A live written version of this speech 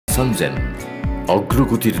SANGEN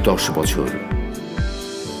অগ্রগতির 10 বছর।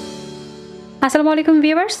 আসসালামু আলাইকুম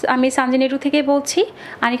ভিউয়ার্স, আমি সানজেন এডু থেকে বলছি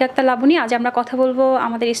আনিকা আক্তার লাবণী। আজ আমরা কথা বলবো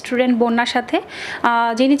আমাদের স্টুডেন্ট বন্যার সাথে,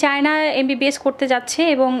 যিনি চায়না MBBS করতে যাচ্ছে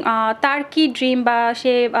এবং তার কি ড্রিম বা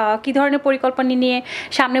সে কি ধরনের পরিকল্পনা নিয়ে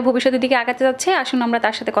সামনে ভবিষ্যতের দিকে আগাতে যাচ্ছে। আসুন আমরা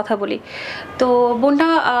তার সাথে কথা বলি। তো বন্যা,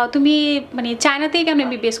 তুমি মানে চায়নাতেই কেন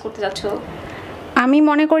MBBS করতে যাচ্ছ? আমি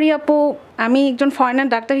মনে করি আপু, আমি একজন ফরেনার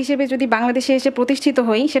ডাক্তার হিসেবে যদি বাংলাদেশে এসে প্রতিষ্ঠিত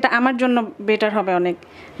হই, সেটা আমার জন্য বেটার হবে অনেক।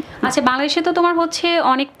 আচ্ছা, বাংলাদেশে তো তোমার হচ্ছে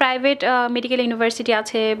অনেক প্রাইভেট মেডিকেল ইউনিভার্সিটি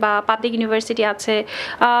আছে বা পাবলিক ইউনিভার্সিটি আছে।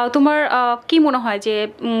 তোমার কি মনে হয় যে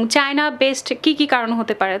চায়না বেস্ট কি কারণ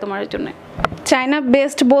হতে পারে তোমার জন্য? চায়না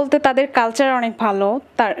বেস্ট বলতে তাদের কালচার অনেক ভালো।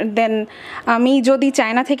 দেন আমি যদি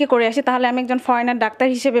চায়না থেকে করে আসি, তাহলে আমি একজন ফরেনার ডাক্তার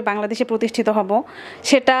হিসেবে বাংলাদেশে প্রতিষ্ঠিত হব।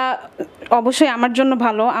 সেটা অবশ্যই আমার জন্য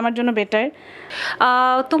ভালো, আমার জন্য বেটার।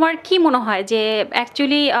 তোমার কি মনে হয় যে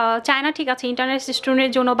অ্যাকচুয়ালি চায়না ঠিক আছে ইন্টারন্যাশনাল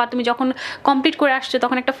স্টুডেন্টের জন্য, বা তুমি যখন কমপ্লিট করে আসছো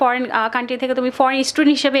তখন একটা ফরেন কান্ট্রি থেকে তুমি ফরেন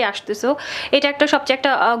স্টুডেন্ট হিসেবেই আসতেছো, এটা একটা সবচেয়ে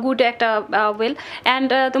একটা গুড একটা ওয়েল। অ্যান্ড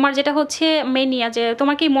তোমার যেটা হচ্ছে মেনিয়া, যে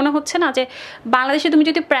তোমার কি মনে হচ্ছে না যে বাংলাদেশে তুমি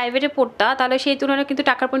যদি প্রাইভেটে পড়তা তাহলে সেই তুলনায় কিন্তু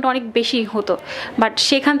টাকার পয়েন্ট অনেক বেশি হতো, বাট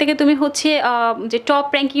সেখান থেকে তুমি হচ্ছে যে টপ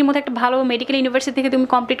র্যাঙ্কিংয়ের মধ্যে একটা ভালো মেডিকেল ইউনিভার্সিটি থেকে তুমি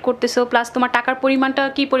কমপ্লিট করতেছো, প্লাস তোমার টাকার পরিমাণটা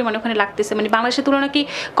কি পরিমাণ ওখানে লাগতেছে, মানে বাংলাদেশের তুলনায় কি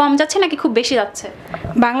কম যাচ্ছে নাকি খুব বেশি যাচ্ছে?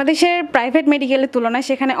 বাংলাদেশের প্রাইভেট মেডিকেলের তুলনায়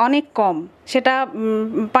সেখানে অনেক কম, সেটা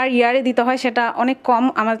পার ইয়ারে দিতে হয়, সেটা অনেক কম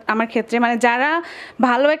আমার ক্ষেত্রে। মানে যারা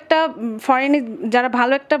ভালো একটা ফরেনে, যারা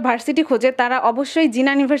ভালো একটা ভার্সিটি খোঁজে, তারা অবশ্যই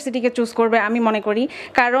জিনান ইউনিভার্সিটিকে চুজ করবে আমি মনে করি।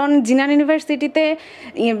 কারণ জিনান ইউনিভার্সিটিতে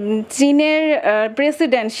চীনের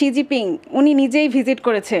প্রেসিডেন্ট শি জিনপিং উনি নিজেই ভিজিট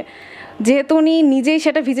করেছে। যেহেতু উনি নিজেই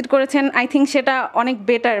সেটা ভিজিট করেছেন, আই থিঙ্ক সেটা অনেক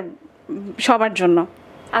বেটার সবার জন্য।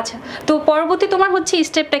 আচ্ছা, তো পরবর্তী তোমার হচ্ছে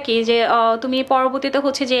স্টেপটা কি, যে তুমি পরবর্তীতে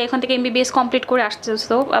হচ্ছে যে এখান থেকে MBBS কমপ্লিট করে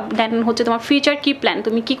আসতেছো, দেন হচ্ছে তোমার ফিউচার কি প্ল্যান,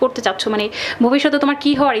 তুমি কি করতে চাচ্ছ, মানে ভবিষ্যতে তোমার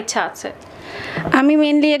কি হওয়ার ইচ্ছা আছে? আমি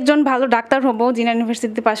মেনলি একজন ভালো ডাক্তার হব জিনান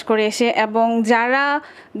ইউনিভার্সিটিতে পাশ করে এসে, এবং যারা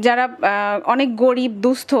যারা অনেক গরিব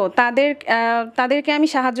দুস্থ তাদেরকে আমি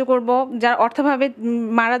সাহায্য করব। যারা অর্থভাবে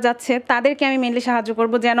মারা যাচ্ছে তাদেরকে আমি মেনলি সাহায্য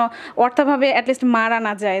করব, যেন অর্থভাবে অ্যাটলিস্ট মারা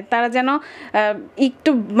না যায়, তারা যেন একটু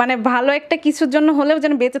মানে ভালো একটা কিছুর জন্য হলেও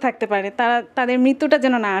যেন বেঁচে থাকতে পারে, তাদের মৃত্যুটা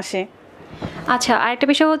যেন না আসে। আচ্ছা, আরেকটা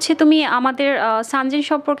বিষয় হচ্ছে তুমি আমাদের সানজেন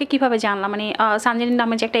সম্পর্কে কিভাবে জানলা, মানে সানজেন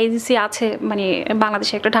নামে যে একটা এজেন্সি আছে, মানে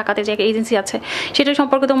বাংলাদেশে একটা ঢাকাতে যে একটা এজেন্সি আছে, সেটা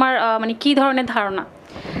সম্পর্কে তোমার মানে কি ধরনের ধারণা?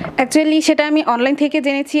 অ্যাকচুয়ালি সেটা আমি অনলাইন থেকে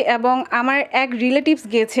জেনেছি, এবং আমার এক রিলেটিভস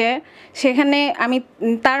গিয়েছে সেখানে, আমি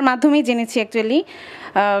তার মাধ্যমেই জেনেছি অ্যাকচুয়ালি।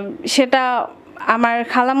 সেটা আমার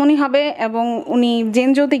খালামণি হবে এবং উনি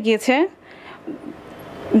জেনজোতে গিয়েছে।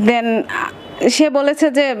 দেন সে বলেছে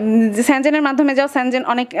যে স্যানজেনের মাধ্যমে যাও, স্যানজেন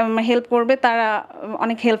অনেক হেল্প করবে, তারা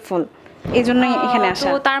অনেক হেল্পফুল, এই জন্যই এখানে আসা।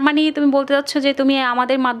 তো তার মানে তুমি বলতে চাচ্ছ যে তুমি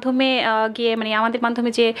আমাদের মাধ্যমে গিয়ে, মানে আমাদের মাধ্যমে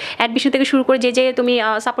যে অ্যাডমিশন থেকে শুরু করে যে তুমি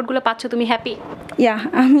সাপোর্টগুলো পাচ্ছ, তুমি হ্যাপি? ইয়া,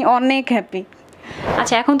 আমি অনেক হ্যাপি।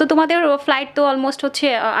 আচ্ছা, এখন তো তোমাদের ফ্লাইট তো অলমোস্ট হচ্ছে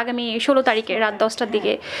আগামী 16 তারিখে রাত 10টার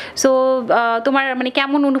দিকে। সো তোমার মানে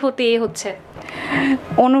কেমন অনুভূতি হচ্ছে?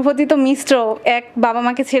 অনুভূতি তো মিশ্র। এক, বাবা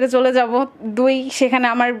মাকে ছেড়ে চলে যাব। দুই, সেখানে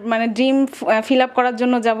আমার মানে ড্রিম ফিল আপ করার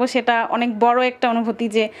জন্য যাব। সেটা অনেক বড় একটা অনুভূতি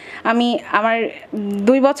যে আমি আমার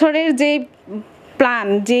 2 বছরের যে প্ল্যান,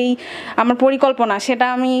 যেই আমার পরিকল্পনা, সেটা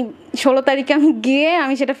আমি 16 তারিখে আমি গিয়ে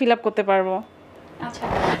আমি সেটা ফিল আপ করতে পারবো। আচ্ছা,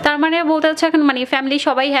 তার মানে বলতে চাচ্ছ এখন মানে ফ্যামিলি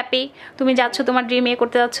সবাই হ্যাপি, তুমি যাচ্ছ তোমার ড্রিম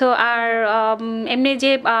করতে যাচ্ছ, আর এমনি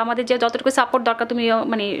যে আমাদের যে যতটুকু সাপোর্ট দরকার তুমি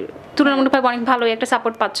মানে তুলনামূলকভাবে অনেক ভালোই একটা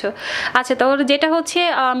সাপোর্ট পাচ্ছ। আচ্ছা, তো যেটা হচ্ছে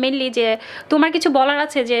মেনলি যে তোমার কিছু বলার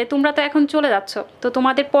আছে, যে তোমরা তো এখন চলে যাচ্ছ, তো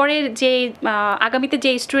তোমাদের পরের যে আগামীতে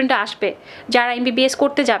যে স্টুডেন্টরা আসবে, যারা MBBS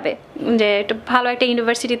করতে যাবে, যে একটা ভালো একটা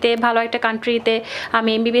ইউনিভার্সিটিতে ভালো একটা কান্ট্রিতে আমি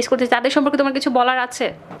MBBS করতে, তাদের সম্পর্কে তোমার কিছু বলার আছে?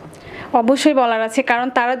 অবশ্যই বলার আছে, কারণ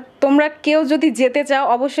তোমরা কেউ যদি যেতে চাও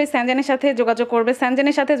অবশ্যই স্যানজেনের সাথে যোগাযোগ করবে।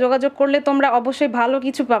 স্যানজেনের সাথে যোগাযোগ করলে তোমরা অবশ্যই ভালো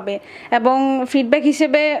কিছু পাবে, এবং ফিডব্যাক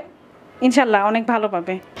হিসেবে ইনশাল্লাহ অনেক ভালো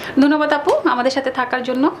পাবে। ধন্যবাদ আপু আমাদের সাথে থাকার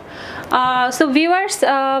জন্য। সো ভিউয়ার্স,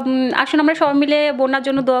 আসুন আমরা সবাই মিলে বন্যার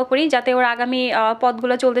জন্য দোয়া করি, যাতে ওর আগামী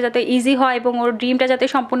পথগুলো চলতে যাতে ইজি হয় এবং ওর ড্রিমটা যাতে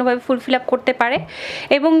সম্পূর্ণভাবে ফুলফিল আপ করতে পারে।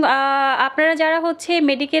 এবং আপনারা যারা হচ্ছে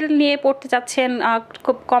মেডিকেল নিয়ে পড়তে চাচ্ছেন,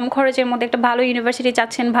 খুব কম খরচের মধ্যে একটা ভালো ইউনিভার্সিটি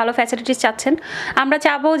চাচ্ছেন, ভালো ফ্যাসিলিটিস চাচ্ছেন, আমরা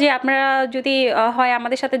চাবো যে আপনারা যদি হয়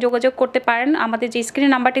আমাদের সাথে যোগাযোগ করতে পারেন। আমাদের যে স্ক্রিন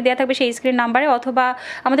নাম্বারটি দেওয়া থাকবে সেই স্ক্রিন নাম্বারে, অথবা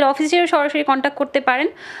আমাদের অফিসেও সরাসরি কন্ট্যাক্ট করতে পারেন।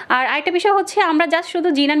 আর আরেকটা বিষয় হচ্ছে, আমরা জাস্ট শুধু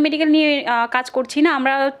জিনান মেডিকেল নিয়ে কাজ করছি না,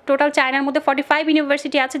 আমরা টোটাল চায়নার মধ্যে 45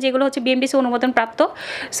 ইউনিভার্সিটি আছে যেগুলো হচ্ছে BMBS অনুমোদন প্রাপ্ত।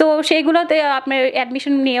 সো সেইগুলোতে আপনার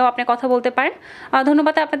অ্যাডমিশন নিয়েও আপনি কথা বলতে পারেন।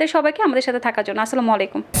 ধন্যবাদ আপনাদের সবাইকে আমাদের সাথে থাকার জন্য। আসসালামু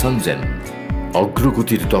আলাইকুম। SANGEN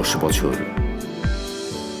অগ্রগতির 10 বছর।